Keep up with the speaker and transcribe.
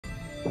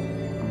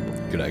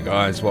G'day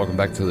guys, welcome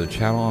back to the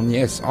channel, and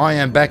yes, I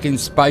am back in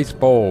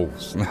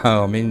Spaceballs.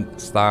 No, I'm in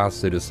Star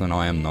Citizen,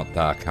 I am not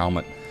Dark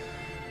Helmet.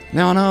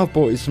 Now I know I've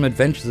brought you some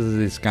adventures of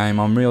this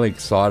game, I'm really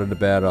excited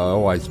about it. I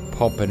always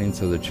pop it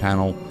into the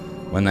channel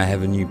when they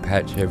have a new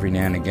patch every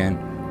now and again.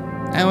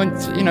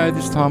 And you know,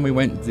 this time we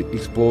went and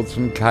explored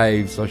some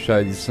caves, I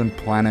showed you some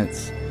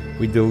planets,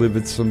 we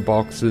delivered some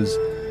boxes.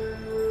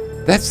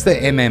 That's the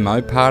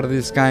MMO part of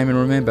this game, and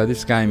remember,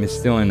 this game is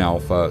still in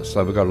alpha,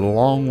 so we've got a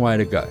long way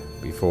to go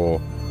before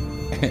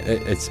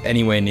it's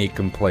anywhere near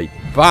complete.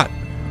 But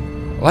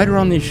later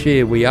on this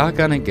year we are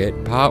going to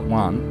get part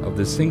 1 of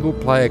the single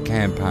player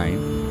campaign,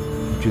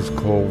 which is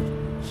called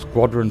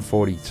Squadron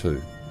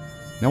 42.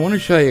 Now I want to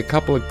show you a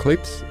couple of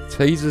clips,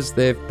 teasers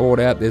they've brought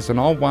out. There's an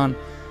old one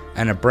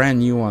and a brand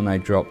new one they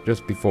dropped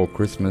just before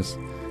Christmas.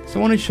 So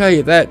I want to show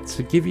you that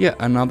to give you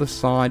another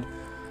side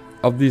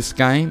of this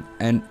game.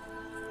 And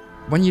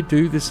when you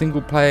do the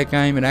single player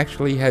game, it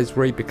actually has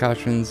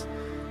repercussions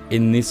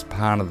in this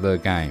part of the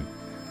game.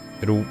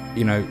 It'll,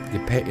 you know,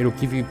 it'll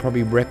give you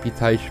probably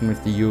reputation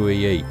with the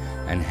UEE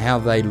and how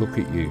they look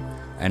at you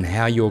and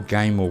how your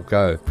game will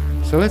go.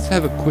 So let's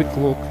have a quick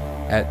look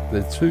at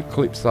the 2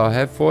 clips I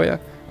have for you,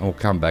 and we'll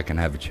come back and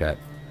have a chat.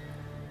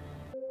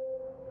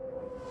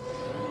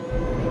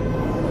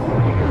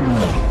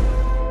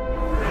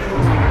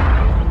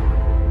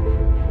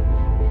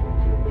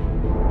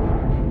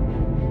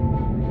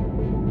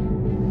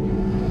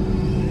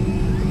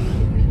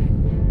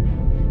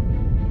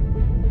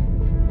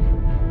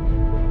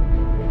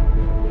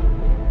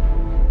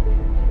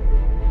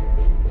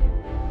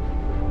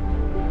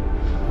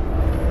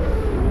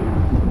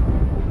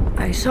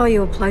 I saw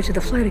you apply to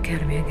the Flight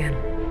Academy again.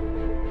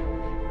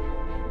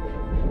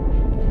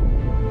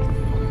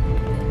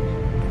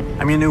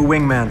 I'm your new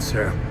wingman,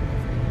 sir.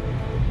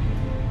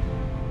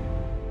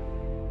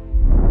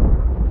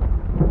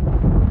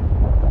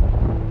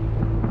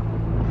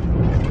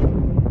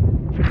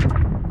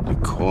 The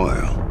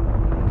coil.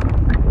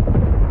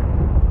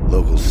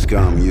 Local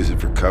scum use it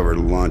for cover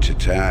to launch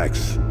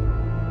attacks.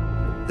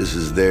 This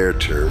is their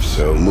turf,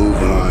 so move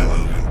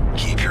on.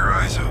 Keep your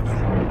eyes open.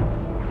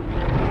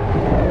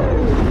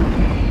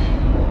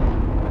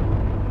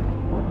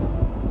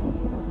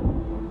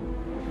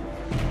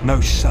 No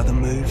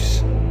southern moves.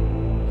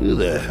 Who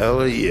the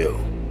hell are you?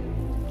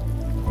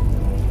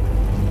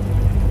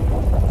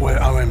 We're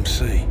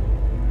OMC.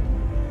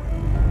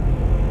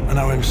 And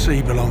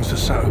OMC belongs to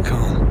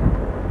Khan.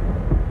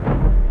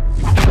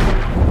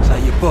 Is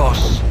that your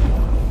boss?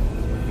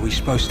 Are we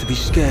supposed to be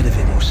scared of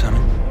him or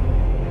something?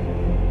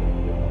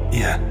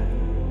 Yeah.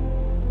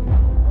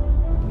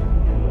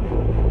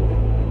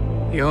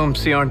 The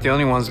OMC aren't the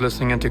only ones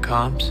listening into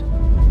comms.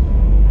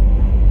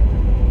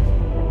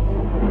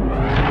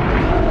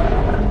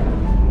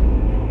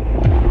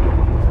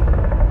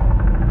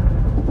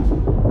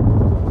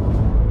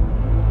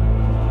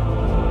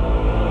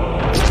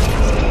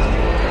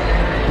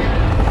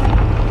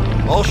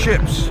 All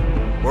ships,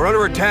 we're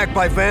under attack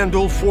by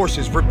Vandal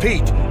forces.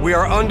 Repeat, we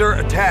are under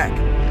attack.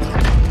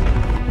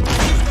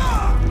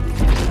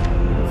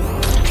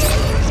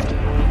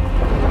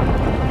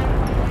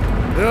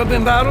 There have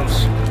been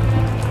battles.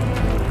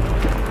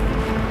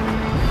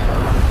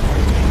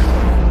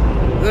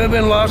 There have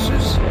been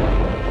losses.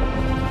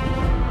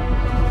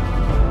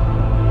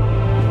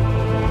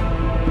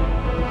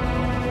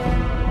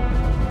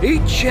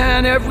 Each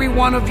and every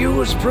one of you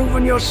has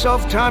proven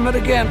yourself time and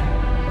again.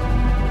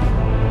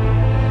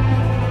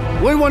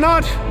 We will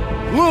not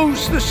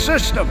lose the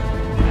system.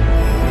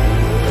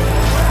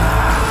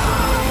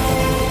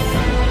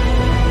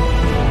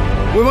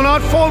 We will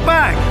not fall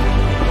back.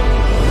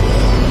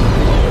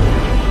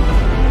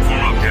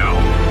 Form up, Cal.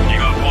 You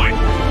got point.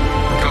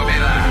 Copy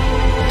that.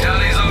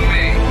 Tally's on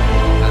me.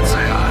 Let's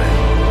say hi.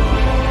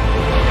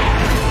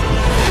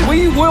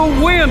 We will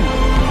win.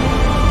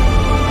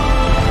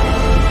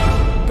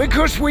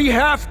 Because we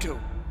have to.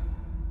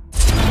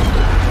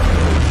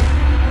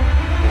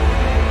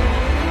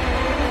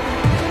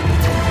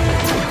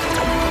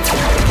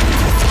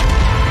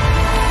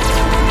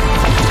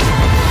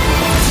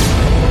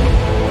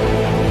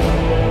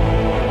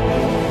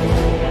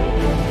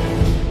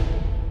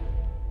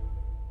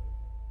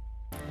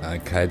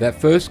 Okay, that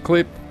first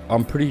clip,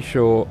 I'm pretty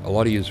sure a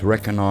lot of you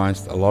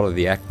recognised a lot of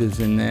the actors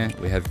in there.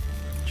 We have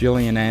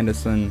Gillian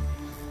Anderson,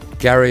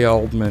 Gary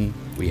Oldman,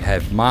 we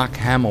have Mark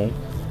Hamill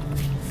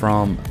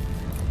from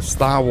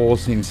Star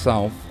Wars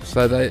himself.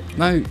 So they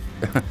no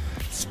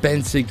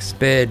Spencer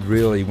spared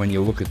really when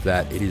you look at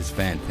that. It is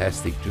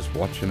fantastic just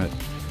watching it.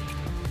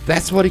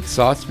 That's what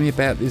excites me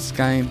about this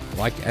game.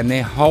 Like, and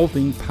they're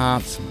holding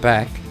parts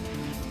back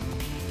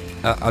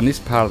on this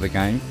part of the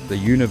game, the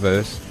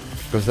universe,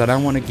 because they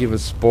don't want to give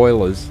us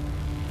spoilers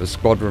for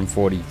Squadron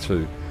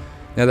 42.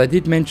 Now they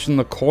did mention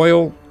the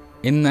coil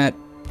in that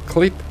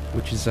clip,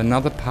 which is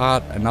another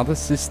part, another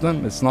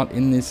system. It's not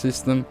in this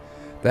system.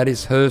 That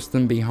is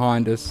Hurston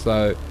behind us,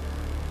 so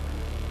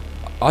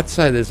I'd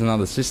say there's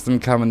another system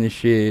coming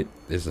this year.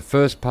 There's the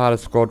first part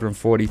of Squadron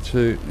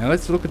 42. Now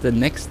let's look at the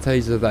next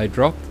teaser they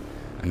dropped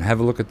and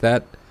have a look at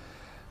that.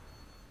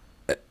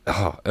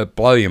 Oh, it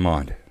blow your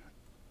mind.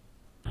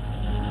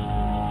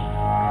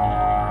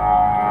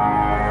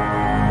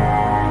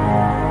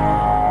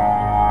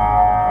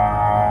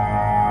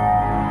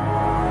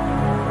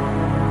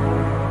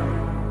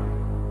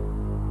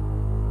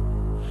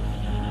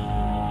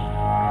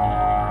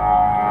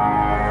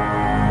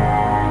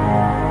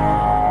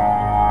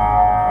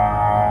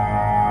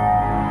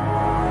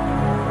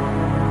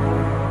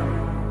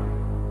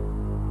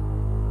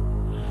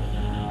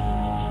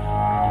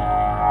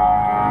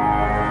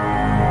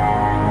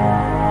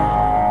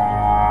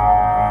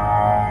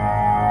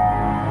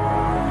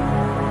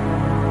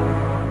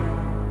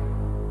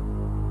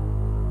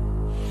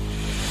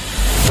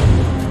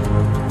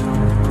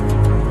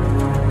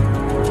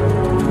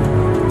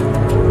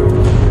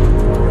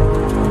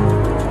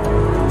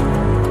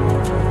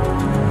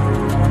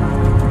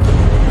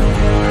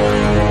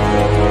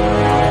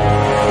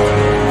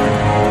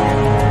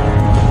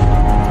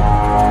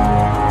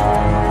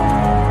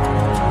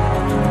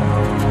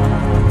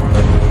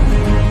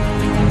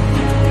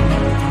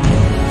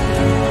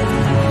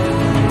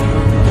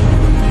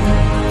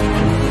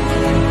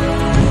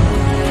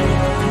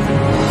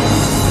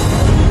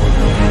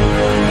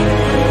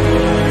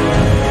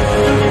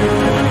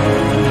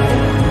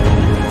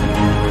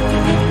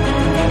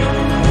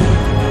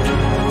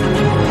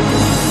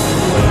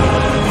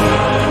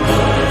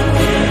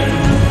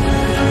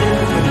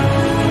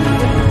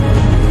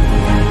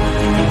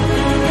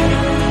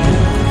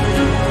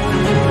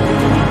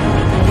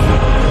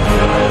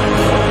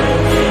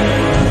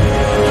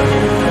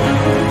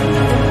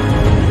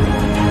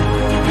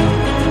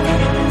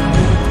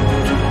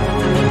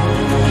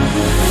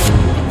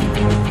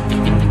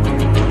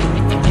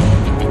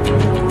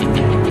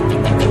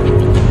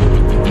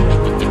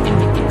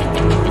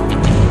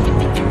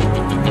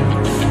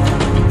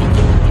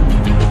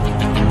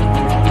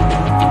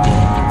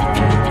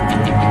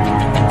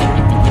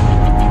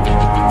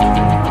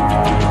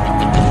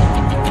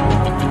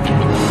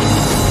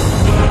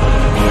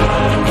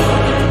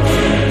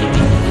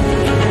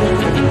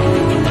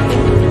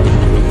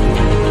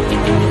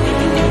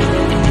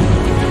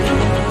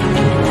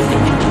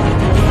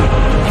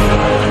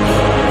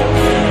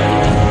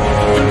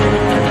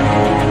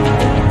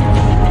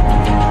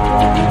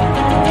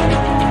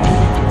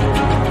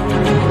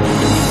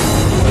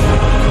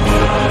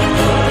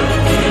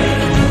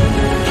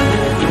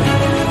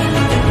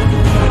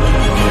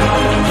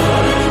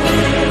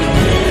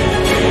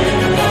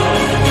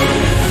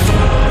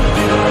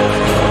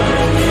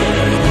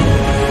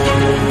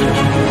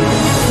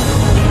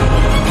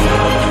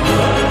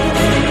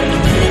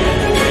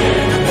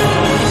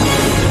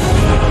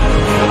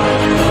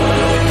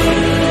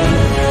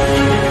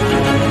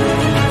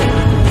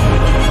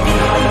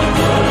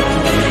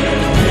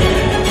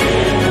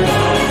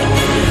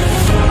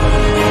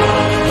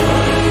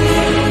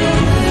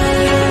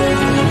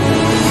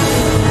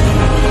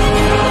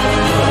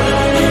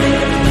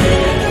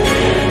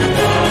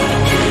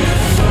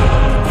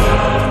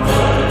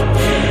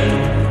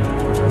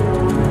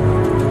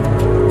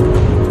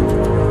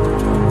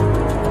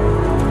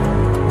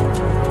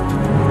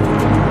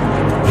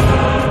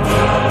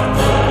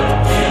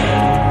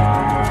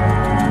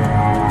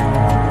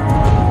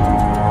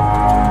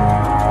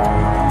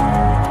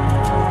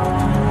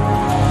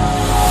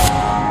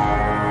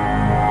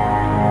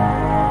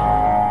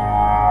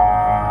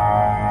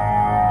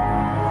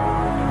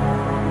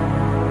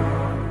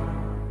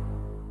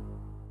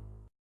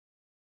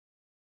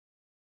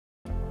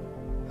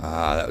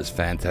 That was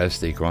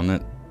fantastic,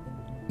 wasn't it?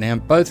 Now, in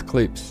both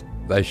clips,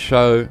 they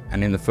show,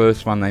 and in the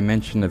first one they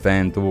mention the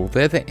Vandal.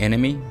 They're the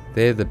enemy,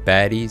 they're the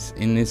baddies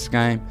in this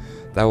game.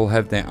 They will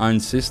have their own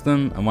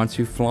system, and once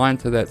you fly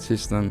into that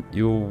system,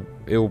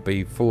 it'll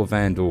be full of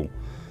Vandal,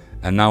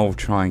 and they'll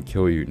try and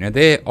kill you. Now,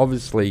 they're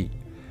obviously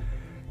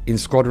in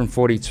Squadron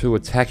 42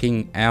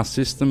 attacking our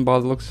system by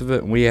the looks of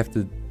it, and we have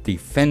to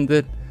defend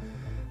it.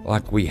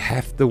 Like, we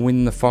have to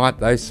win the fight,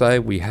 they say.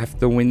 We have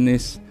to win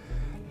this.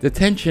 The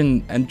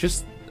tension, and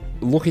just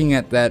looking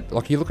at that,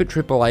 like, you look at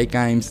AAA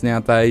games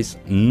nowadays,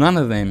 none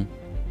of them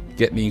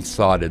get me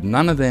excited.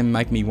 None of them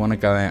make me want to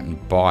go out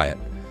and buy it.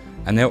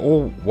 And they're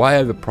all way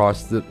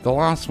overpriced. The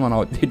last one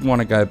I did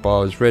want to go buy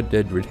was Red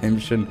Dead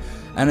Redemption,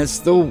 and it's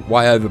still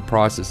way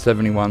overpriced at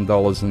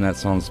 $71, and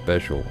that's on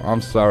special.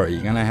 I'm sorry,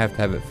 you're going to have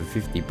it for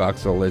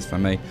 $50 or less for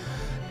me.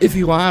 If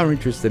you are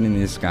interested in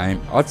this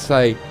game, I'd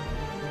say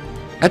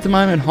at the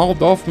moment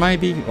hold off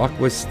maybe. Like,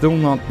 we're still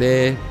not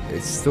there,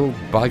 it's still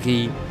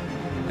buggy,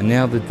 and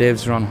now the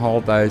devs are on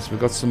holidays. We've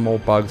got some more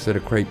bugs that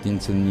are creeped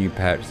into the new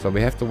patch, so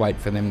we have to wait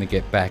for them to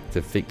get back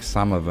to fix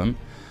some of them.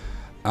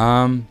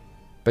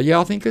 But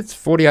yeah, I think it's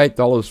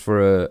 $48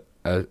 for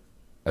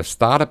a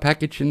starter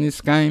package in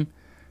this game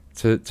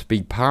to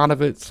be part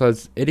of it. So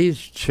it is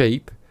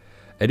cheap.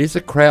 It is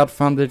a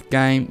crowd-funded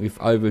game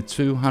with over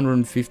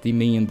 $250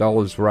 million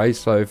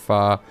raised so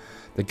far.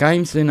 The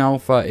game's in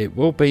alpha. It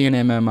will be an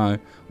MMO.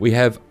 We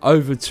have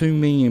over 2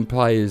 million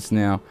players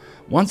now.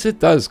 Once it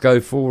does go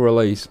full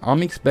release,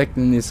 I'm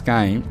expecting this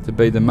game to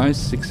be the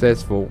most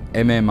successful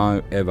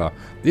MMO ever.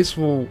 This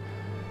will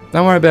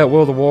Don't worry about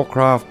World of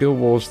Warcraft, Guild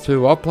Wars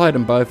 2. I've played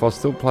them both. I'll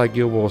still play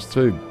Guild Wars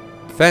 2.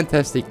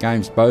 Fantastic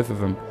games, both of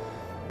them.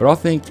 But I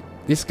think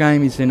this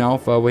game is in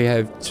alpha. We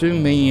have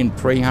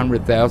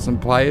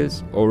 2,300,000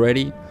 players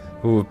already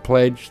who have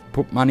pledged,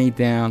 put money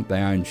down. They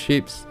own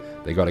ships.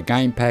 They got a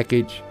game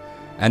package.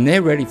 And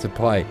they're ready to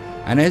play.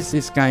 And as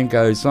this game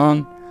goes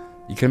on,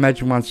 you can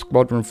imagine once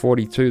Squadron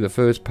 42, the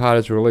first part,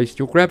 is released,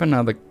 you'll grab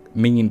another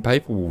million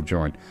people will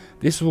join.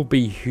 This will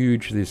be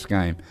huge, this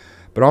game.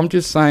 But I'm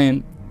just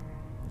saying,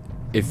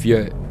 if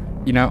you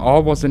know, I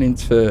wasn't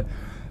into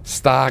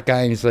star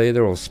games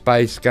either, or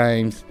space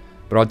games,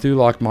 but I do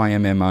like my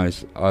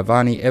MMOs. I've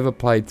only ever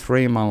played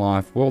 3 in my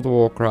life: World of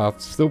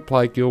Warcraft, still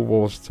play Guild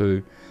Wars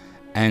 2,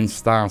 and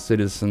Star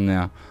Citizen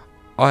now.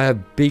 I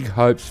have big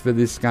hopes for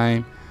this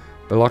game,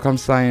 but like I'm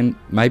saying,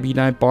 maybe you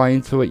don't buy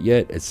into it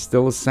yet. It's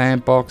still a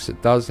sandbox.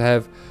 It does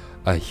have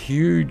a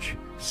huge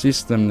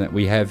system that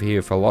we have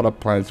here for a lot of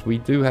planets. We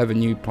do have a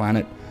new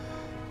planet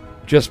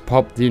just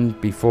popped in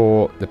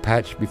before the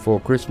patch, before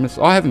Christmas.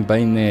 I haven't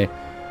been there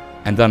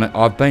and done it.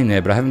 I've been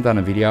there, but I haven't done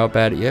a video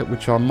about it yet,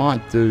 which I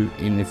might do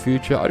in the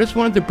future. I just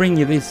wanted to bring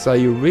you this so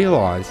you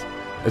realize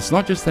it's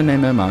not just an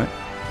MMO.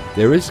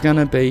 There is going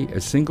to be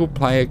a single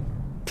player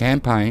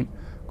campaign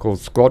called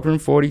Squadron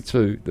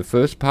 42. The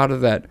first part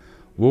of that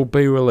will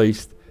be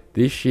released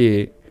this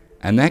year,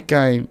 and that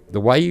game,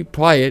 the way you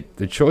play it,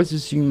 the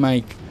choices you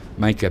make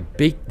a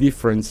big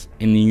difference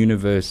in the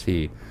universe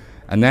here,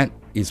 and that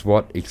is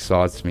what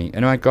excites me.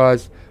 Anyway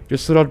guys,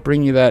 just thought I'd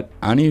bring you that.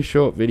 Only a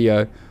short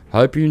video.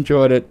 Hope you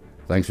enjoyed it.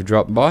 Thanks for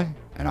dropping by,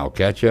 and I'll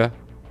catch you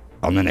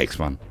on the next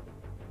one.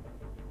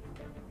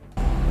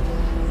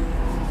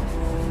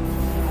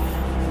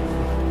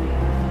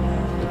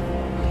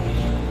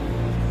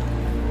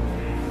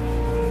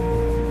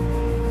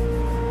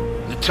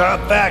 The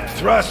top back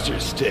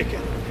thruster's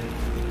sticking.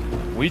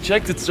 We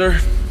checked it, sir.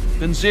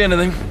 Didn't see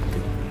anything.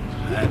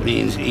 That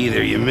means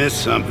either you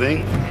missed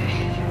something,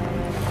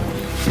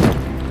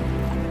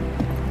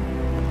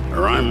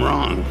 or I'm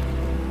wrong.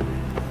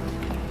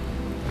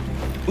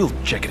 We'll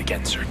check it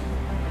again, sir.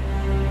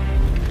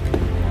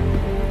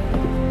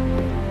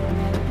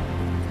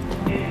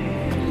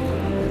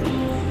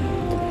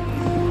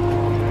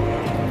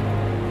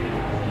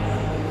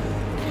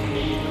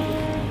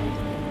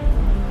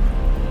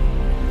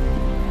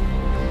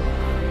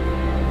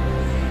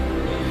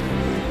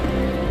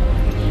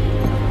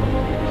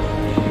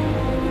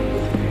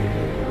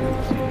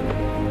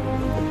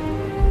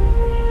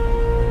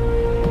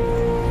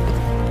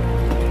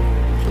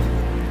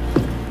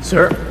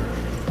 Sir?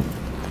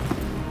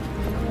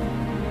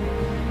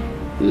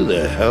 Who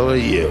the hell are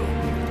you?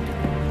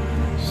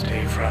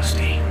 Stay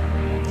frosty.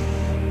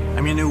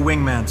 I'm your new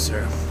wingman,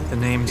 sir. The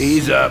name's...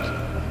 Ease up.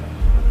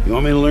 You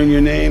want me to learn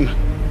your name?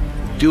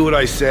 Do what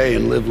I say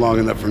and live long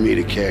enough for me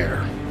to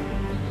care.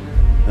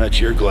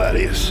 That's your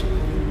Gladius.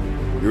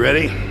 You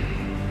ready?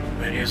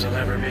 Ready as I'll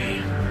ever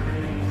be.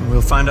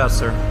 We'll find out,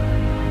 sir.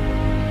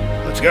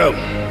 Let's go.